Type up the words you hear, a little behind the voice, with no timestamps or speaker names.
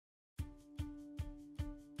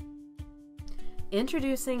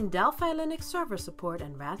Introducing Delphi Linux server support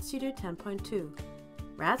in RAD Studio 10.2.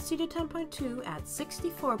 RAD Studio 10.2 adds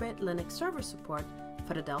 64-bit Linux server support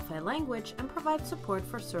for the Delphi language and provides support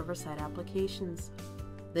for server-side applications.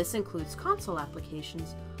 This includes console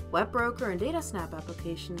applications, WebBroker and DataSnap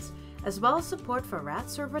applications, as well as support for RAD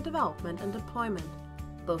Server development and deployment,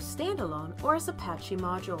 both standalone or as Apache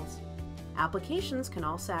modules. Applications can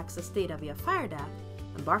also access data via FireDAC,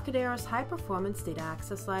 Embarcadero's high-performance data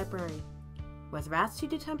access library. With RAD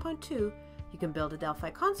Studio 10.2, you can build a Delphi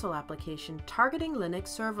console application targeting Linux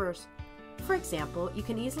servers. For example, you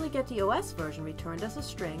can easily get the OS version returned as a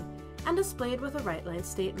string and displayed with a write-line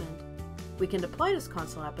statement. We can deploy this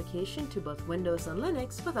console application to both Windows and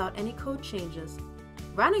Linux without any code changes.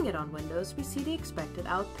 Running it on Windows, we see the expected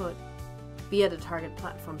output. Via the target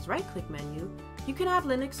platform's right-click menu, you can add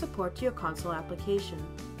Linux support to your console application.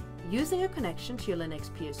 Using a connection to your Linux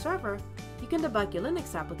PA server, you can debug your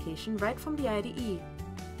Linux application right from the IDE.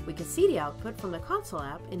 We can see the output from the console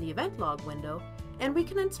app in the event log window, and we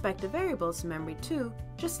can inspect the variables in memory too,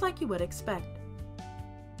 just like you would expect.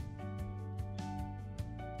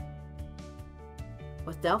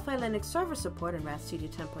 With Delphi Linux server support in RAD Studio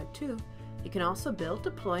 10.2, you can also build,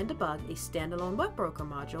 deploy, and debug a standalone WebBroker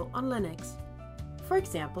module on Linux. For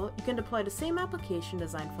example, you can deploy the same application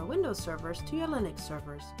designed for Windows servers to your Linux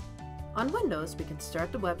servers. On Windows, we can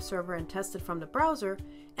start the web server and test it from the browser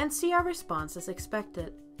and see our response as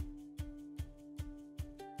expected.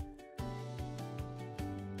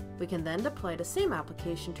 We can then deploy the same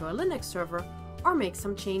application to our Linux server or make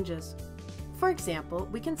some changes. For example,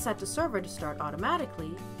 we can set the server to start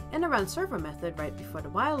automatically in the run server method right before the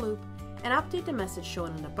while loop and update the message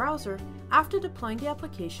shown in the browser after deploying the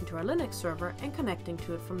application to our Linux server and connecting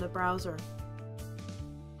to it from the browser.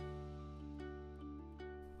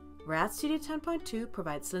 RAD Studio 10.2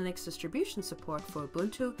 provides Linux distribution support for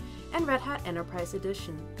Ubuntu and RedHat Enterprise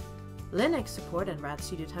Edition. Linux support in RAD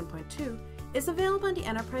Studio 10.2 is available in the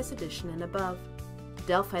Enterprise Edition and above.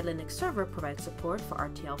 Delphi Linux Server provides support for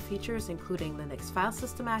RTL features including Linux file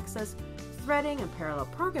system access, threading and parallel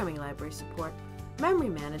programming library support, memory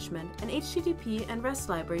management, and HTTP and REST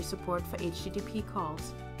library support for HTTP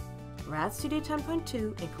calls. RAD Studio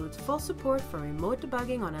 10.2 includes full support for remote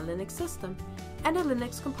debugging on a Linux system, and a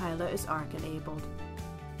Linux compiler is ARC enabled.